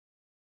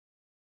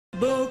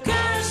bo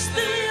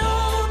każdy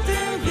o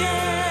tym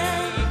wie,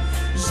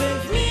 że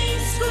w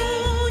Mińsku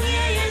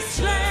nie jest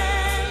źle,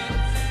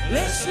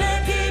 lecz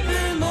lepiej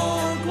by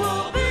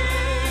mogło być.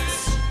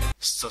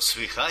 Co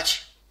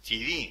słychać? TV.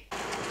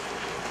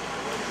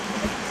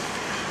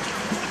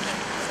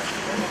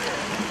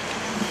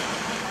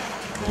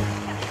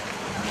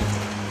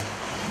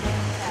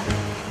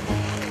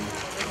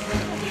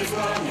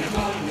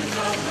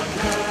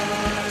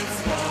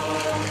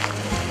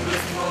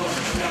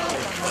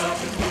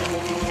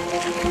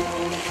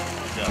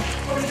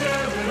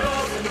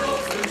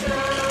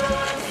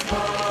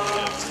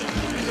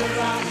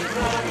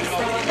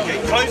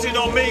 Closing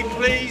on me,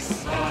 please.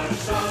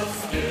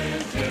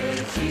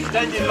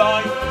 Stand in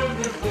line.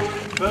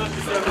 First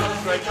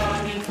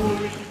demonstration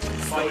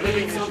by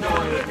living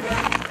historian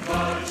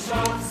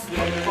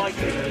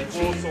fighting in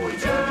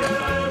Warsaw.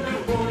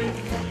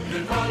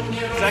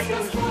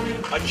 Second,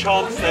 a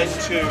chance then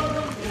to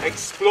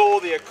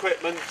explore the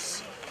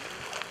equipments,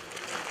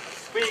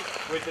 speak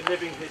with the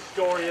living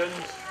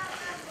historians,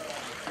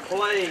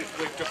 play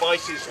with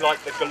devices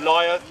like the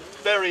Goliath,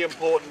 very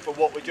important for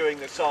what we're doing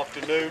this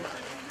afternoon.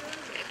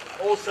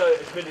 Also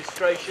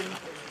administration.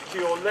 To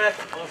your left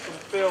are some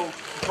filled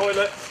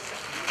toilets.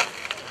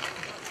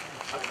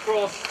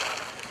 Across,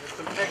 there's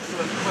some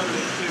excellent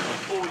toilets too,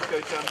 which always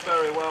goes down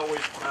very well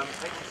with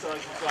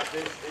exercises like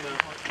this in a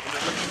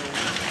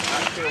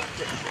filled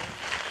kitchen.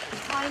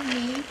 Behind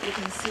me you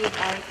can see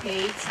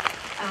barricades,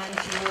 and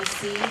you will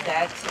see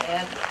that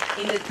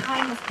in the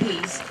time of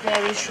peace,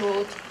 very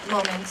short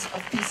moments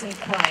of peace and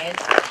quiet,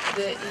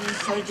 the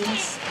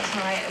insurgents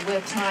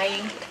were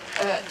trying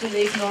to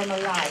live normal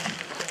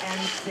life.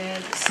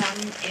 And some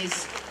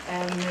is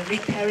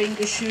repairing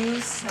the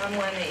shoes,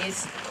 someone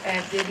is,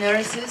 the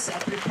nurses are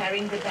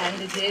preparing the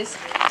bandages,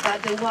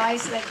 but the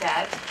whiles like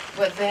that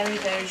were very,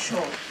 very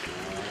short.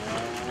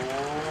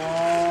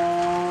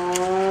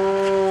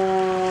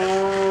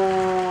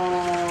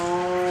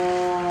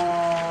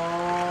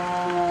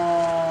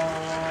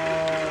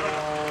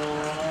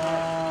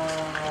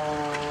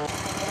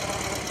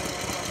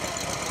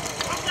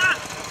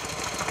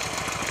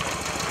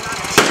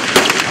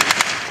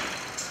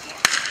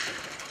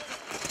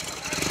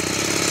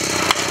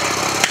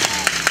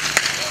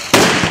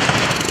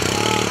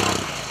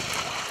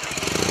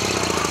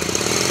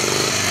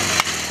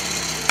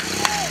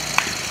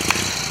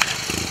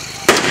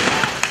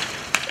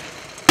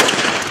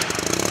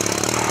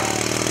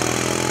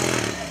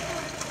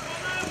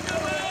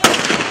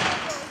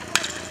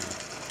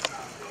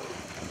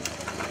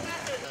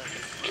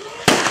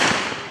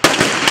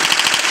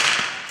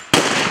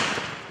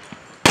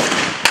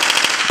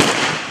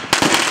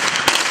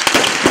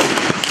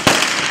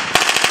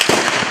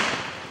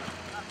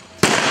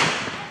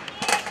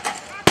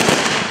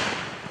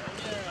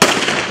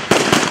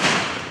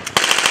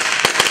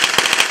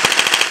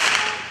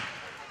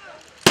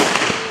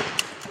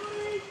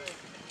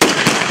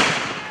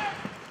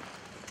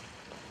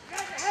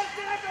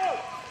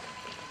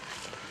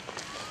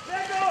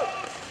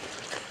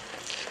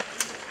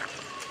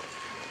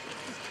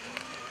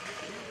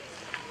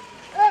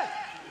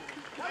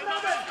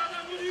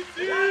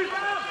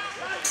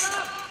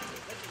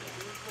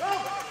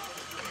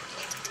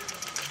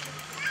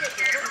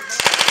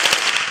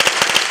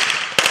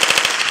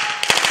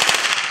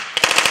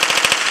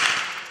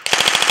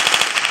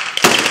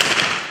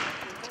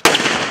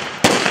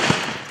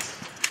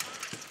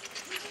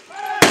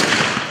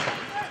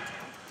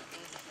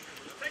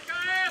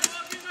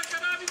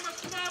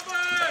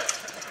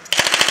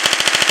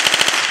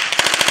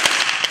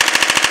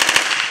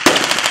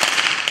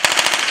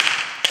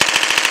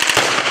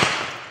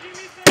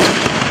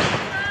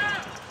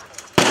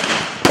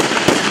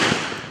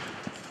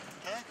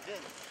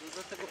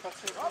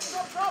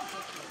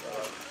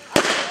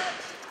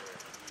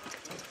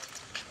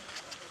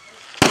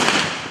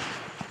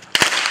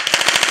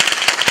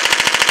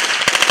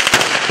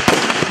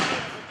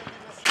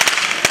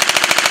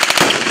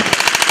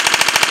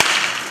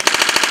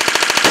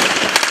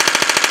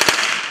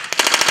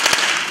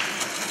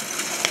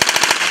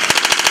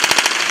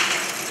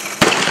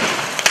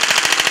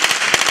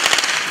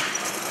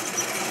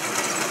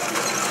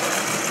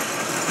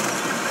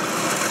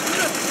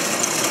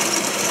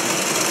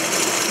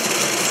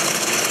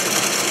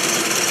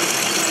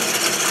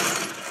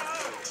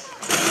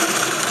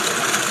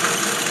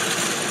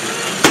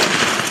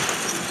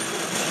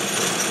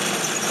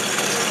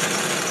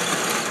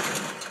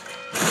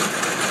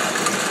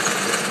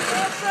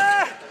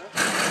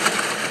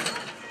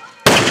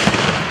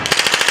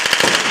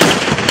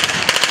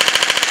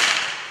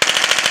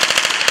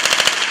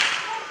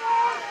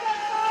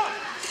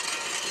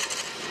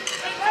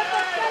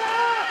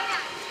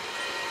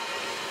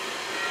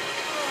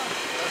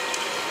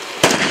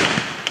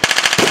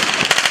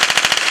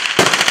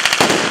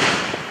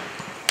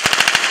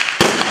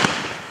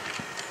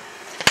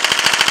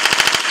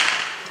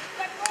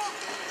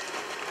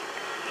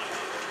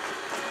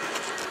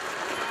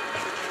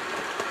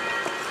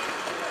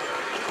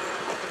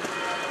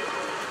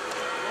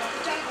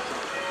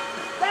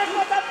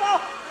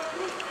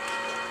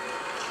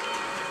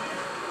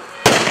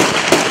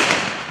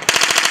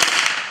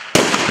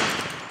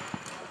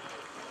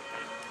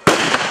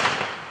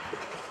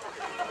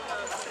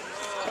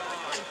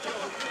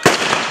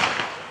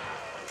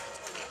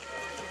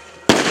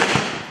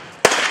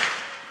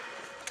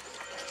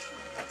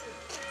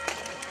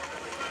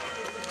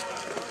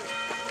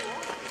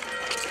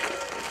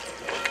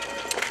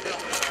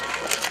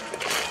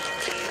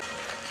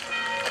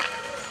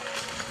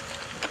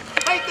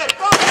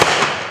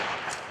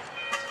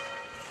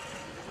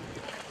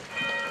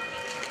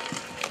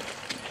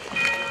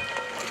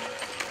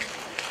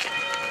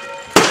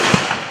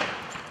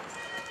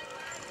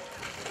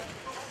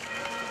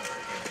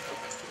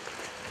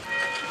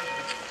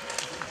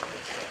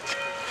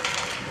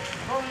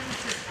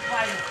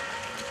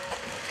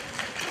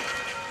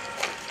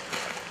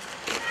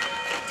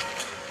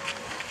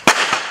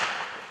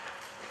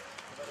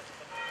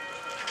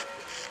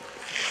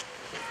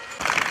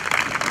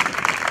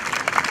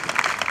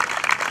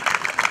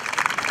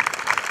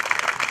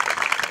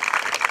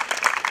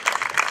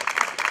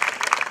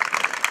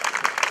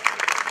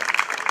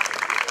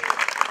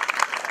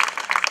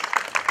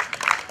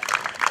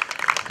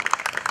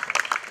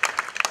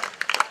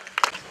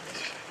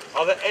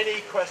 Are there any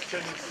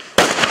questions?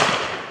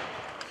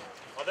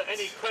 Are there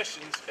any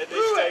questions at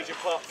this stage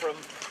apart from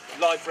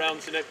live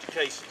rounds and empty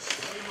cases?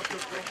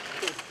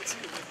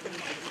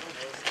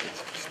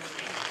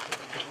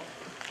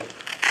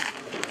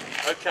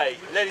 Okay,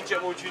 ladies and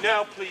gentlemen, would you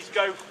now please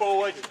go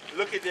forward,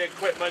 look at the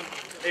equipment,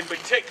 in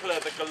particular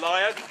the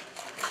Goliath,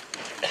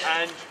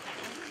 and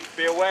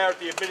be aware of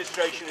the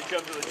administration in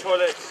terms of the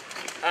toilets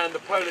and the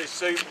polo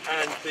suit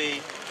and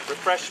the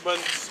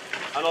refreshments,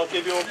 and I'll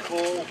give you a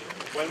call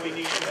when we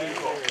need to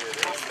move on.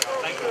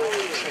 Thank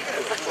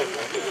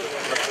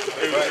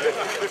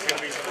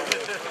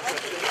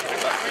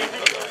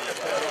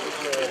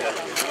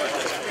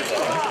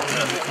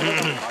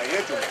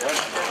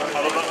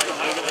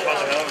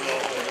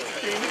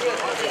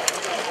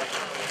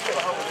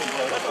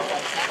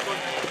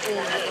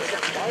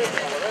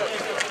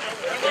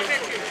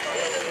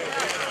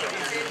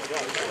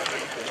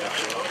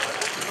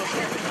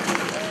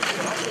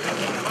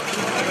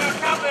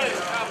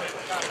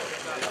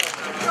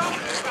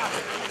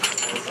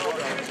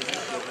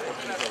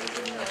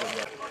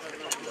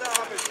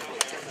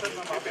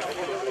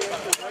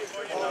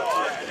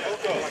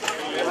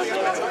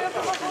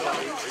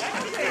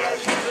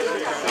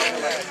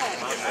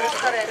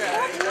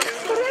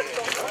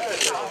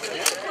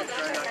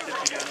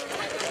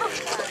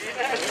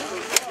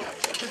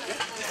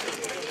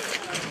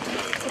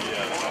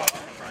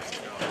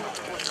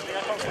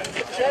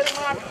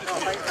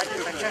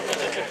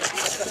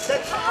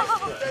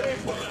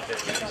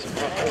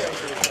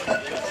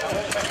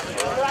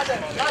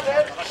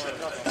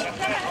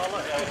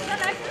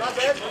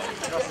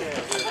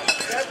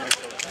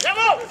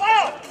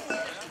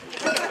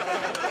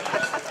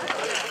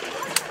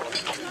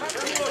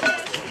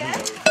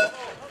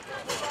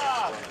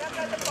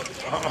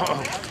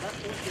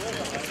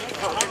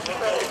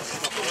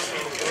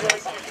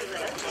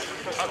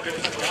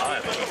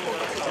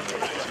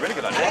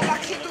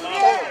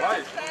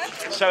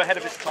So ahead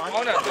of its time.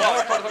 Oh no,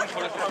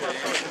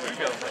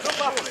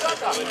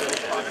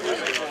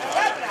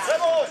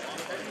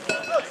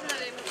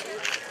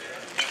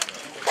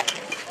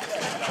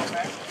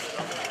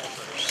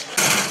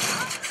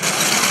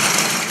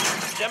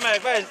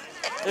 Ziemek, weź,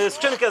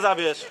 skrzynkę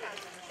zabierz.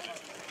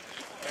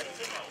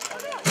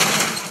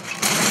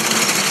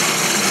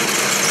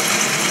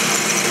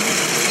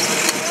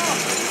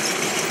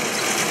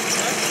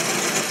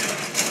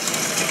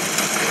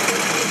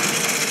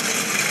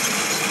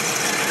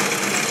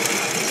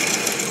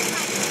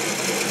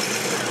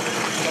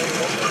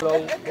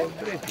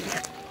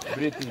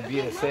 British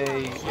BSA,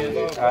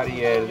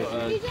 Ariel.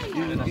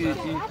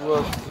 It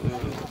was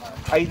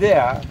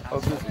idea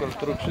of this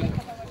construction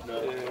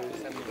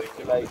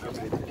like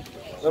British.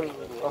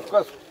 Of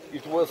course,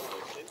 it was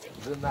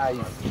the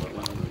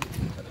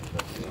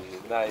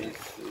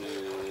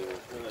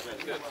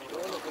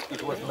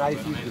it was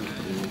nice with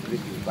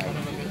British bike.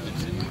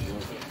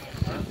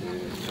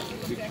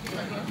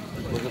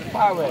 It was a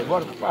power,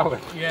 world power.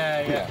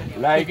 Yeah.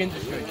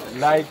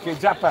 Like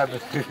Japan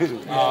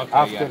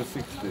after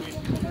 60s.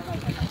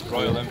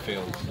 Royal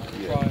Enfield.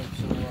 Yeah.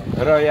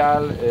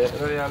 Royal is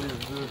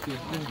built in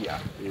India.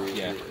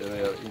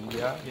 Royal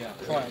India. Yeah.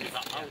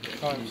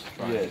 Triumph.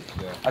 Yes.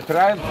 A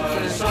Triumph.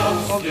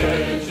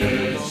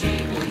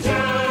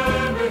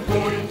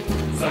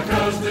 Za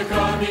każdy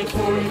kamień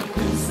twój,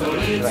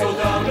 stolicą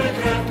damy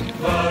krew.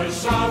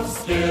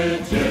 Warszawskie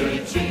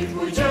dzieci,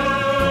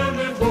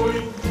 pójdziemy w bój.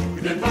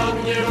 Gdy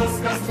padnie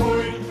rozkaz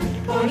twój,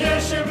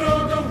 poniesie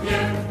wrogom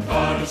gniew.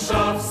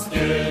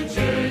 Warszawskie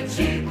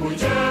dzieci,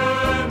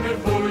 pójdziemy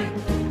w bój.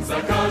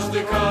 Za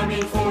każdy kamień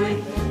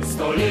twój,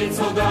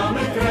 stolicą damy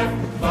krew.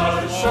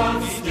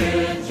 Warszawskie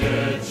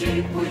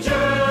dzieci,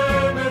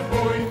 pójdziemy w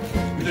bój.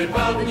 Gdy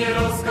padnie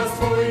rozkaz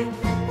twój,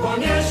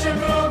 poniesie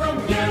wrogom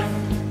gniew.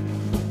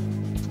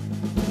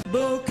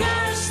 Bo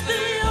każdy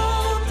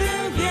o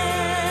tym wie,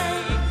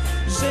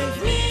 że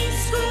w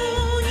Mińsku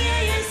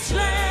nie jest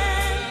źle,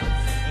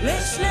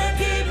 lecz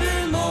lepiej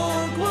by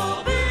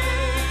mogło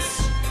być.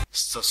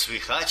 Co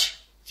słychać?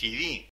 TV.